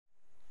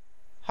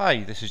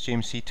Hi, this is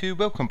James CTwo.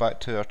 Welcome back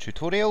to our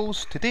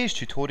tutorials. Today's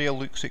tutorial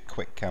looks at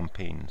quick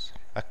campaigns.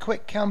 A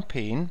quick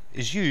campaign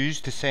is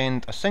used to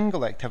send a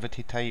single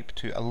activity type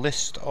to a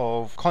list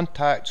of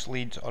contacts,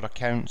 leads or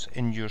accounts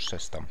in your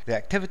system. The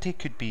activity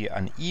could be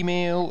an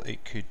email,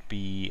 it could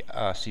be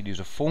a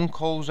series of phone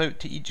calls out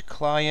to each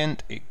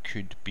client, it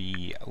could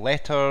be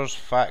letters,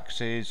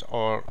 faxes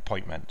or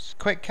appointments.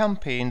 Quick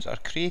campaigns are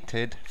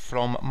created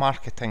from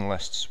marketing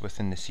lists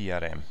within the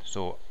CRM.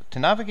 So to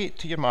navigate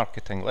to your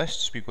marketing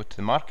lists, we go to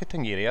the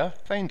marketing area,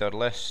 find our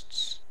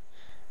lists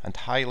and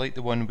highlight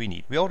the one we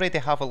need. We already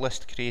have a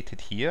list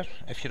created here.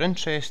 If you're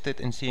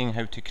interested in seeing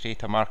how to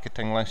create a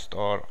marketing list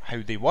or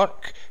how they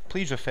work,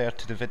 please refer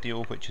to the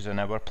video which is in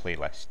our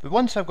playlist. But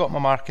once I've got my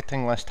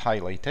marketing list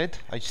highlighted,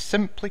 I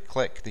simply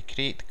click the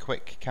Create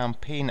Quick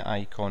Campaign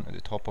icon at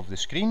the top of the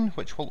screen,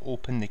 which will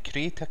open the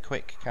Create a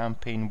Quick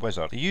Campaign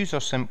wizard. The user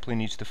simply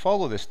needs to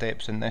follow the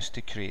steps in this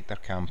to create their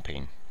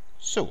campaign.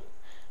 So,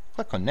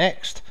 click on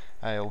Next.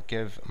 I'll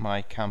give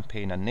my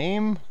campaign a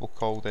name. We'll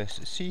call this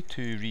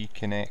C2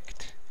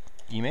 Reconnect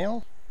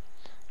Email.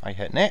 I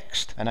hit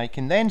Next, and I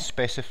can then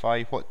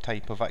specify what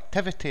type of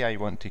activity I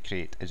want to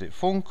create. Is it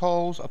phone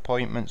calls,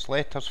 appointments,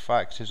 letters,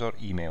 faxes or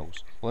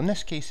emails? Well, in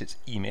this case it's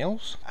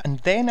emails, and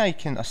then I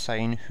can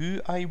assign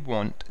who I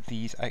want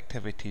these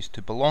activities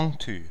to belong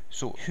to.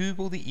 So who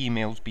will the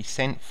emails be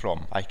sent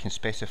from? I can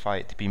specify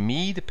it to be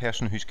me, the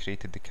person who's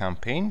created the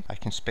campaign. I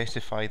can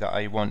specify that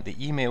I want the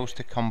emails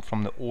to come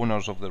from the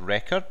owners of the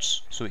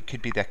records. So it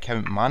could be the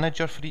account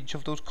manager for each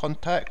of those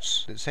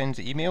contacts that sends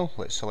the email.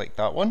 Let's select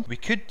that one. We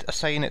could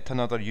assign it to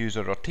another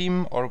user or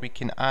team, or we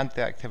can add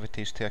the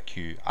activities to a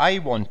queue. I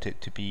want it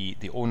to be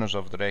the owners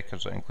of the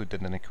records that are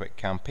included in a quick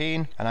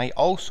campaign, and I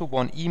also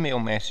want email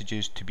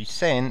messages to be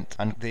sent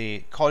and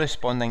the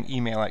corresponding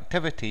email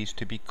activities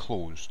to be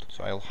closed.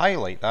 So I'll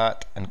highlight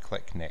that and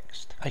click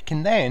Next. I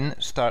can then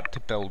start to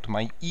build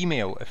my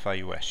email if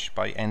I wish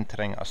by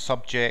entering a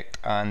subject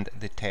and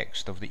the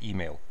text of the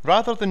email.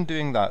 Rather than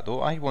doing that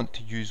though, I want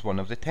to use one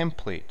of the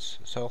templates.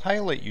 So I'll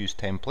highlight Use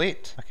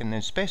Template. I can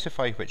then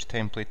specify which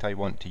template I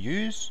want to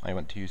use. I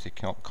want to use the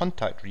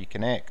Contact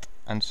Reconnect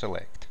and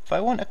select. If I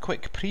want a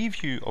quick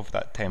preview of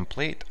that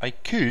template, I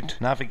could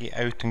navigate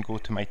out and go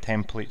to my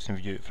templates and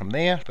view it from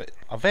there, but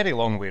a very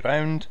long way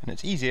round, and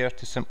it's easier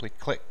to simply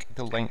click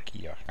the link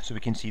here. So we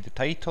can see the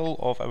title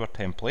of our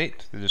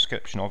template, the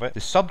description of it,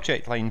 the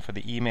subject line for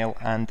the email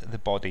and the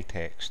body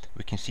text.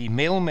 We can see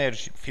mail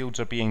merge fields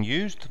are being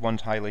used, the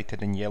ones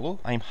highlighted in yellow.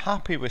 I'm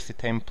happy with the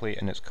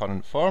template in its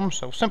current form,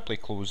 so I'll simply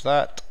close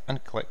that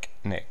and click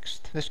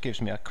Next. This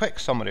gives me a quick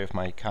summary of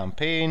my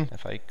campaign.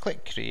 If I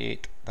click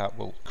Create, that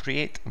will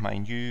create my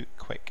new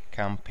quick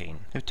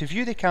campaign. Now to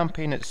view the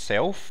campaign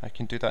itself, I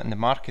can do that in the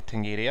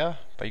marketing area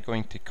by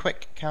going to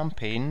Quick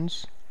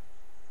Campaigns,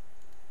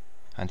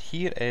 and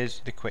here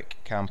is the quick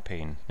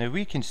campaign. Now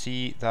we can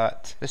see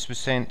that this was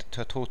sent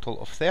to a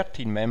total of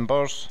 13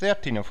 members,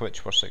 13 of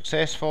which were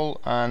successful,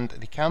 and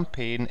the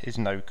campaign is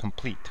now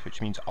complete,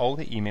 which means all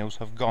the emails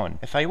have gone.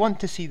 If I want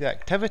to see the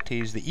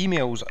activities, the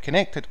emails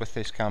connected with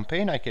this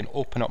campaign, I can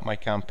open up my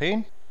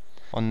campaign.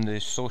 On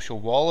the social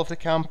wall of the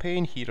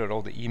campaign, here are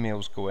all the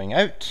emails going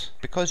out.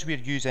 Because we're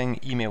using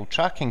email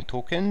tracking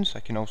tokens, I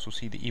can also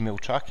see the email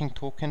tracking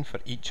token for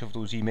each of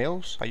those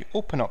emails. If I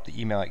open up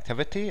the email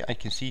activity, I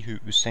can see who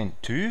it was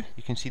sent to.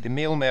 You can see the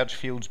mail merge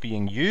fields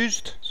being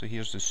used. So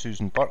here's the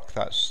Susan Burke,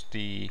 that's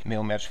the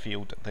mail merge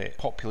field that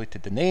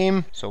populated the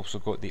name. It's also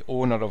got the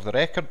owner of the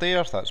record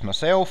there, that's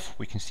myself.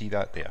 We can see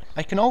that there.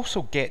 I can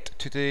also get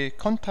to the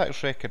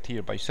contacts record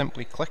here by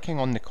simply clicking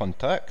on the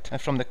contact,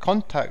 and from the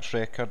contacts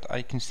record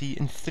I can see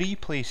in 3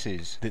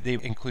 places that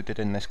they've included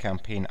in this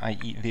campaign,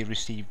 i.e. they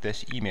received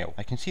this email.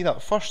 I can see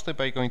that firstly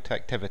by going to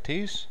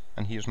Activities,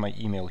 and here's my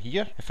email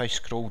here. If I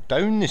scroll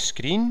down the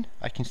screen,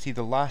 I can see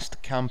the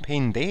last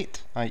campaign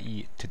date,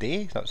 i.e.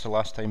 today. That's the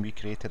last time we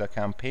created a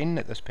campaign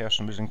that this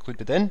person was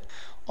included in.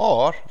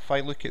 Or if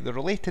I look at the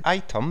related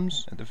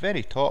items at the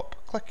very top,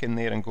 click in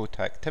there and go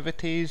to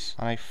Activities,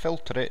 and I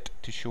filter it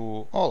to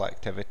show all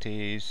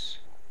activities.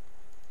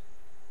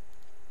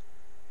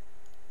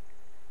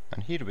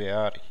 And here we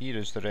are, here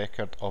is the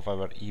record of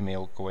our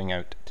email going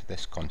out to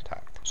this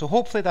contact. So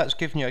hopefully that's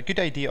given you a good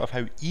idea of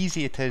how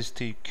easy it is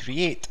to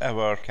create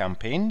our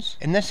campaigns.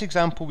 In this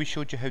example we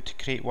showed you how to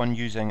create one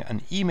using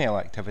an email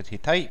activity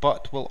type,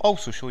 but we'll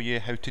also show you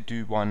how to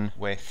do one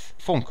with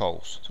phone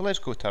calls. So let's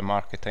go to our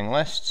marketing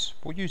lists.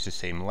 We'll use the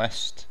same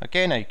list.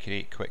 Again, I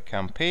create quick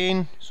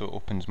campaign, so it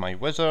opens my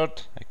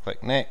wizard. I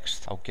click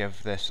Next. I'll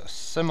give this a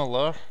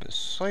similar but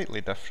slightly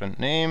different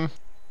name.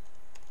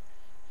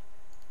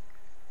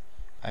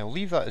 I'll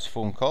leave that as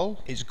phone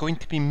call. It's going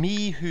to be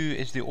me who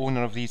is the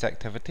owner of these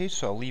activities,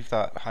 so I'll leave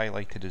that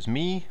highlighted as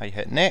me. I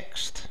hit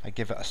Next. I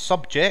give it a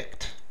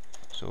subject.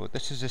 So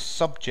this is a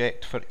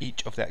subject for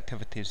each of the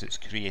activities that's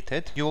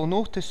created. You will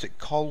notice that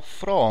call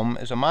from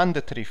is a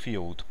mandatory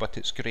field, but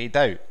it's greyed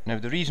out. Now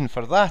the reason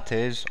for that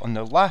is, on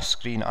the last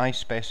screen I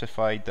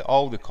specified that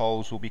all the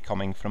calls will be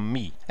coming from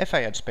me. If I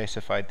had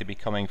specified to be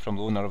coming from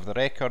the owner of the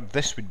record,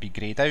 this would be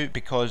greyed out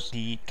because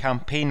the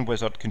campaign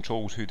wizard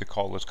controls who the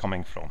call is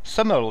coming from.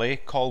 Similarly,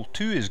 call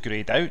to is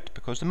greyed out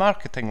because the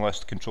marketing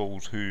list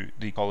controls who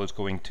the call is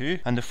going to,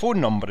 and the phone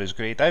number is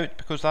greyed out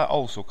because that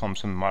also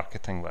comes from the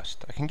marketing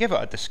list. I can give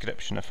it a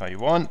description if I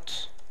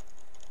want.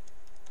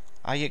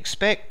 I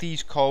expect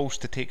these calls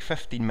to take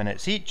 15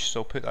 minutes each,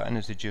 so I'll put that in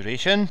as the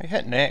duration. I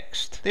hit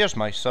next, there's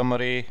my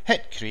summary,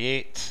 hit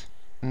create,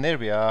 and there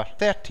we are,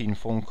 13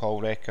 phone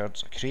call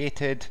records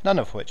created, none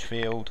of which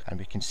failed, and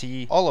we can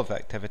see all of the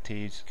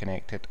activities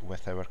connected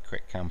with our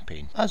quick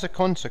campaign. As a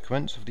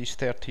consequence of these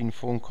 13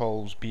 phone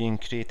calls being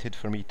created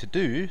for me to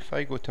do, if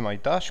I go to my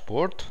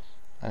dashboard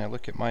and I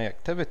look at my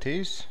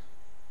activities,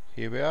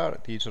 here we are,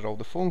 these are all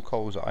the phone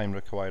calls that I'm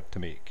required to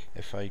make.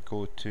 If I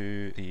go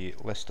to the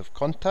list of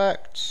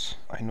contacts,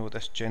 I know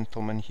this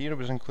gentleman here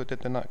was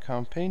included in that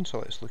campaign, so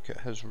let's look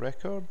at his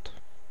record.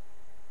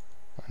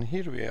 And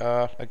here we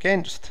are,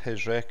 against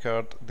his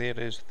record, there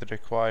is the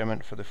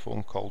requirement for the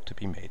phone call to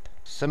be made.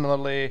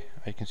 Similarly,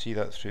 I can see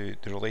that through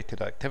the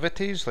related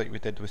activities, like we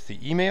did with the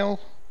email.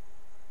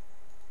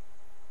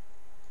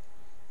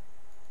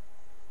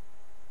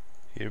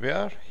 Here we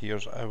are,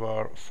 here's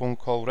our phone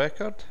call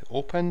record,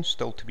 open,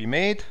 still to be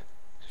made.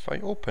 If I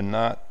open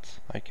that,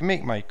 I can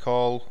make my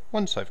call.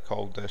 Once I've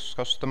called this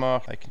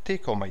customer, I can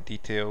take all my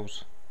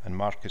details and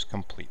mark as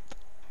complete.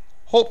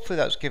 Hopefully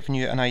that's given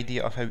you an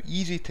idea of how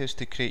easy it is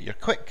to create your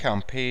quick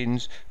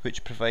campaigns,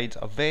 which provides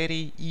a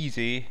very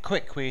easy,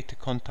 quick way to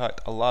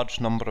contact a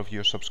large number of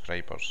your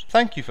subscribers.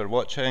 Thank you for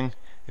watching.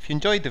 If you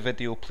enjoyed the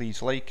video,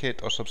 please like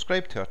it or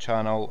subscribe to our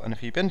channel, and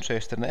if you'd be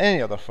interested in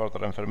any other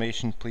further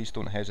information, please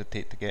don't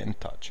hesitate to get in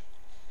touch.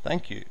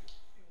 Thank you.